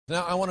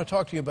Now, I want to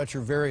talk to you about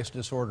your various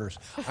disorders.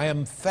 I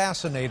am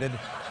fascinated.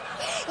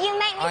 You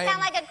make me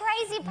sound like a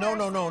crazy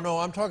person. No.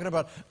 I'm talking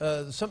about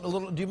something a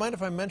little. Do you mind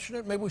if I mention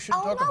it? Maybe we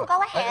shouldn't talk about it. Oh,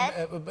 no,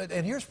 go ahead.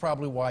 And here's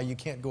probably why you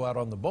can't go out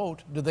on the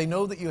boat. Do they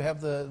know that you have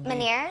the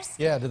Meniere's?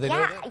 Yeah, do they know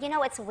that? Yeah, you know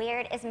what's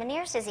weird is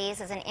Meniere's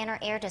disease is an inner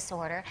ear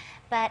disorder,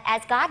 but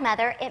as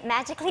godmother, it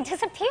magically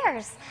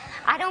disappears.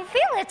 I don't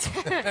feel it.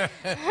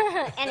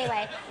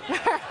 Anyway.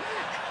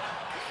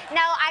 No,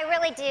 I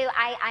really do.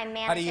 I manage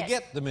it. How do you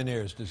get the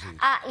Meniere's disease?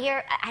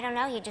 I don't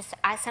know.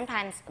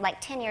 Sometimes,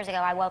 like 10 years ago,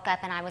 I woke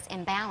up and I was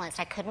imbalanced.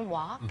 I couldn't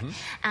walk.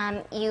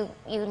 You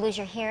lose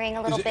your hearing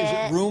a little bit. Is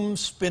it room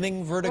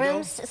spinning vertigo?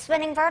 Room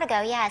spinning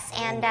vertigo, yes.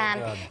 And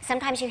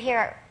sometimes you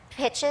hear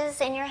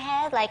pitches in your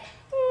head, like,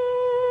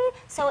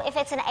 so if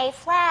it's an A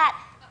flat,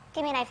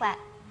 give me an A flat.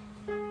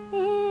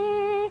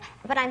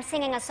 But I'm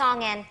singing a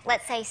song in,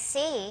 let's say,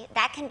 C.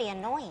 That can be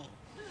annoying.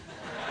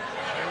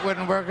 It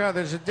wouldn't work out.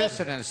 There's a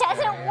dissonance. It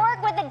doesn't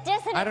work with a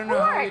dissonant I don't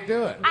know how you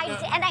do it.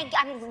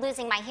 I'm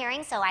losing my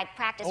hearing, so I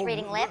practice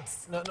reading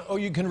lips. Oh,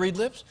 you can read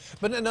lips?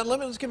 But now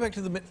let's get back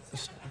to the.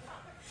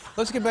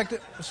 Let's get back to.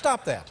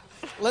 Stop that.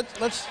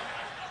 Let's.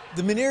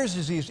 The Meniere's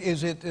disease,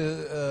 is it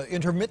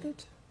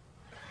intermittent?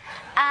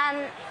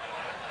 I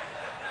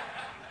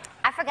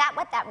forgot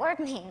what that word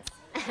means.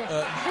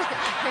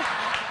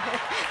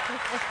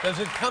 Does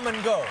it come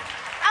and go?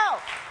 Oh.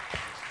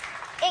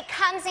 It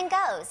comes and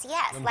goes,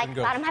 yes, like a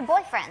lot of my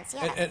boyfriends,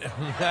 yes.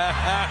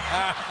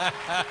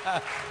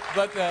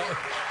 But that's...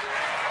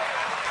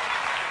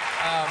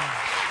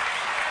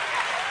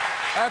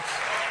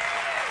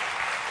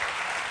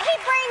 He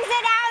brings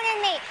it out in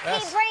me.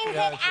 He brings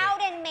it out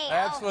in me.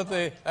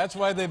 That's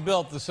why they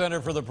built the Center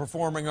for the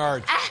Performing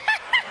Arts.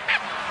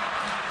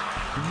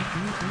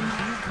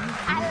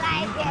 I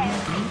like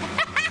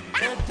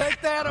it.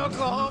 Take that,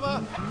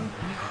 Oklahoma.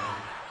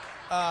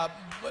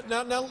 But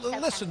now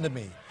listen to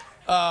me.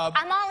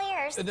 I'm all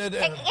ears,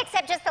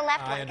 except just the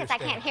left one, because I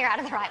can't hear out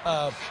of the right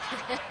one.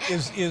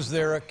 Is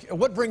there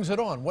what brings it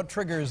on? What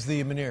triggers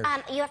the Meniere?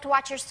 You have to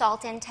watch your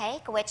salt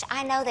intake, which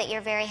I know that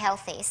you're very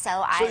healthy,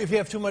 so if you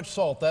have too much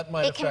salt, that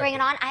might affect it can bring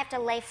it on. I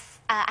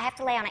have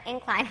to lay on an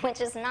incline,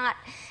 which is not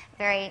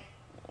very,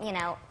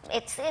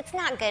 it's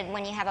not good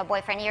when you have a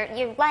boyfriend.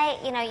 You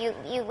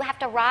have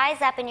to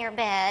rise up in your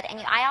bed, and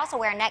I also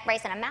wear a neck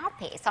brace and a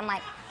mouthpiece. I'm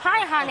like,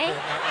 hi, honey.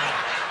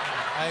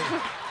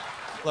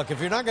 Look,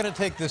 if you're not going to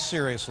take this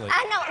seriously... No,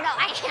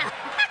 I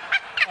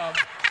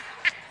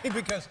am.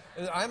 Because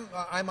I'm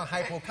a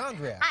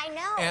hypochondriac. I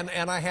know.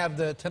 And I have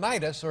the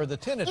tinnitus or the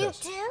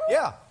tinnitus. You do?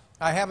 Yeah.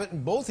 I have it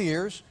in both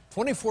ears,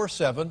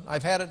 24/7.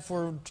 I've had it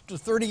for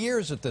 30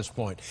 years at this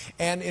point.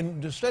 And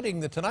in studying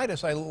the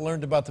tinnitus, I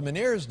learned about the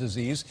Meniere's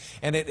disease,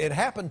 and it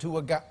happened to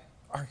a guy...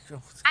 I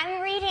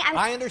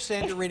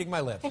understand you're reading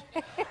my lips.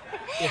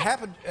 It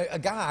happened, a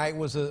guy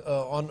was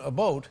on a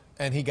boat,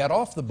 and he got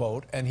off the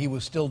boat, and he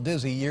was still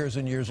dizzy years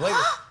and years later.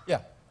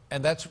 Yeah,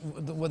 and that's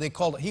what they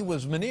called it. He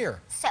was Meniere.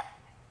 So,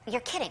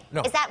 you're kidding.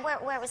 No. Is that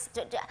where it was?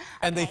 Okay.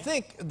 And they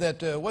think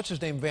that,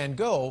 what's-his-name, Van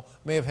Gogh,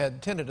 may have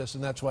had tinnitus,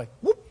 and that's why,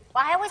 whoop.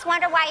 Well, I always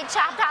wonder why he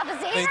chopped off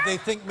his ear. They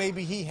think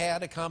maybe he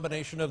had a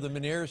combination of the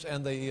Meniere's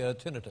and the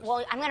tinnitus.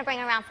 Well, I'm going to bring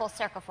it around full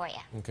circle for you.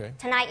 Okay.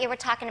 Tonight you were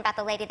talking about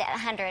the lady that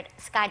 100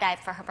 skydived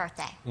for her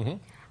birthday.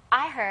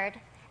 I heard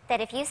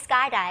that if you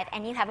skydive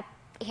and you have a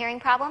hearing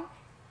problem,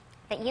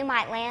 that you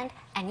might land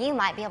and you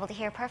might be able to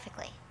hear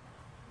perfectly.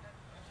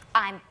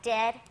 I'm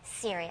dead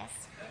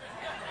serious.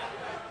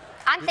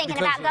 I'm thinking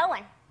about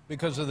going.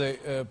 Because of the...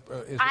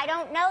 I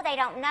don't know. They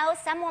don't know.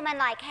 Some woman,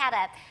 had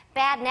a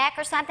bad neck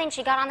or something.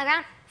 She got on the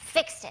ground,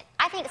 fixed it.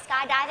 I think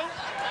skydiving...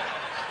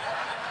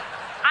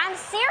 I'm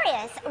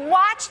serious.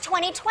 Watch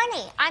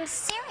 2020. I'm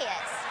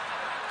serious.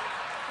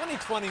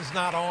 2020's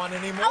not on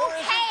anymore.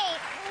 Okay,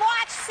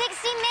 watch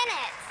 60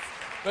 Minutes.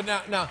 But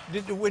now,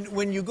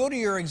 when you go to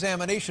your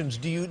examinations,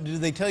 do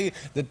they tell you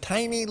the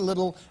tiny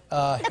little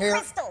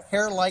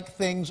hair-like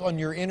things on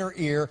your inner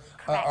ear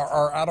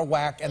are out of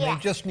whack, and they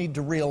just need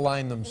to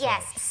realign themselves?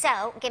 Yes.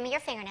 So, give me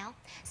your fingernail.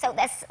 So,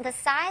 the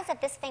size of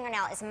this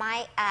fingernail is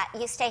my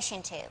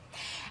eustachian tube.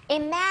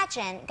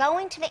 Imagine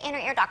going to the inner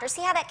ear doctor.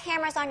 See how that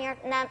camera's on your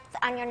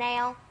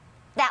nail?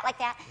 Like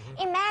that.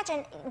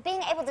 Imagine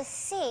being able to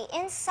see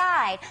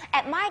inside.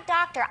 At my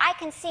doctor, I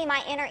can see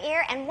my inner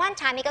ear, and one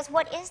time he goes,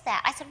 "What is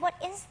that?" I said, "What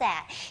is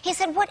that?" He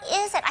said, "What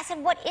is it?" I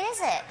said, "What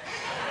is it?"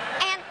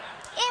 And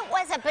it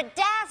was a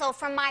bedazzle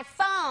from my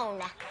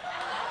phone.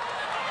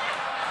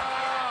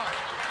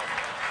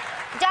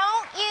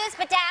 Don't use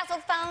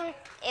bedazzled phone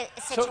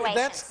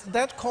situations. So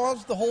that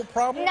caused the whole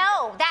problem?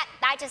 No,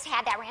 I just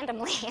had that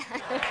randomly.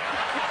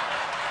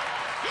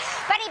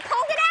 But he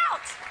pulled it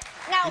out.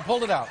 No, he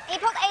pulled it out. It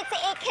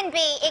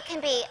can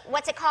be,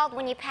 what's it called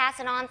when you pass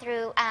it on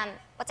through,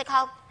 what's it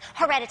called?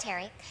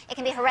 Hereditary. It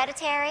can be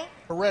hereditary.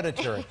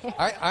 Hereditary.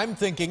 I'm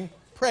thinking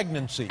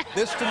pregnancy.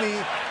 This to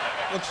me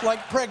looks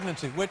like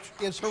pregnancy, which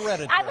is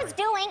hereditary. I was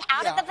doing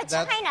out of the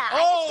vagina.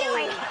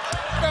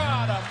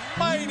 God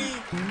almighty.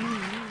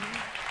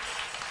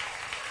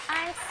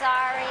 I'm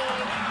sorry.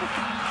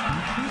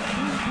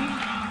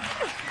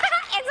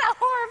 It's a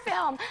horror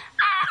film. home.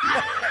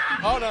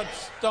 Oh,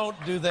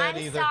 don't do that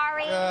I'm either.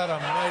 sorry. God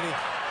almighty.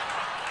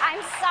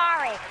 I'm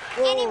sorry.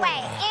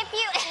 Anyway, if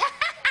you...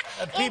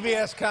 A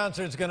PBS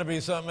concert's going to be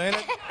something, ain't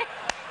it?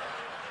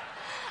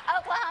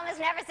 Oklahoma's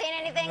never seen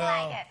anything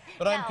like it.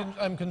 But No.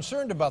 I'm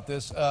concerned about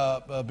this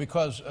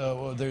because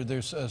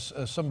there's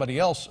somebody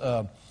else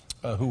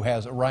who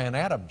has, Ryan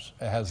Adams,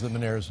 has the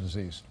Meniere's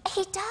disease.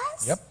 He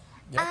does? Yep.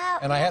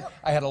 And I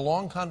had a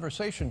long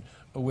conversation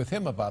with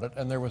him about it,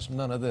 and there was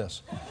none of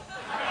this.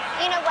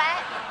 You know what?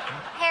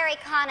 Harry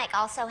Connick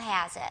also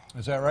has it.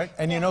 Is that right?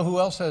 And you know who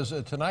else has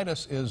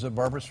tinnitus is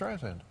Barbara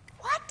Streisand.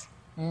 What?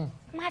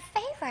 My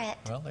favorite.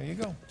 Well, there you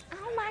go.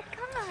 Oh, my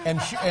God.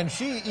 And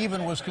she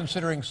even was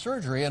considering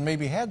surgery and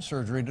maybe had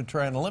surgery to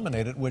try and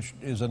eliminate it, which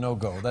is a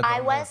no-go.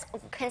 I was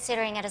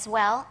considering it as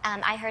well.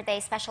 I heard they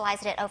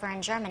specialized it over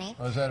in Germany.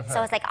 Oh, is that a fact? So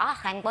I was like,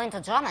 I'm going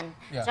to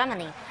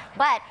Germany.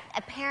 But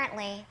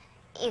apparently,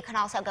 you can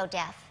also go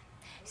deaf.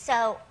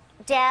 So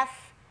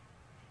deaf,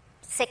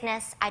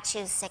 sickness, I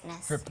choose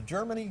sickness. Trip to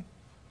Germany?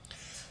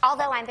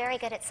 Although I'm very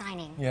good at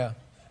signing. Yeah.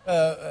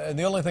 And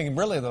the only thing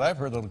really that I've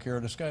heard that'll cure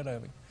it is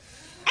skydiving.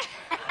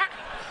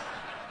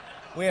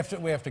 We have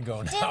to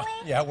go now. Do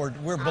we? Yeah, we're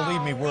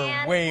believe me, we're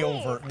man, way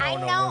please. over. No, I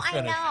no, know, we're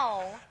finished.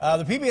 I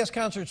know. The PBS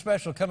concert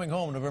special coming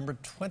home November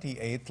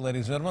 28th,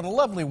 ladies and gentlemen. A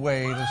lovely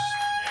way to spend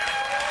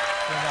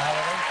the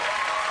holiday.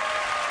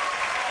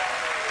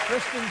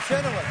 Kristin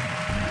Chenoweth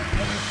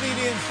from the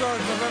CD in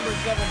stores November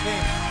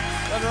 17th.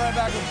 We'll be right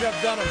back with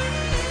Jeff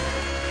Dunham.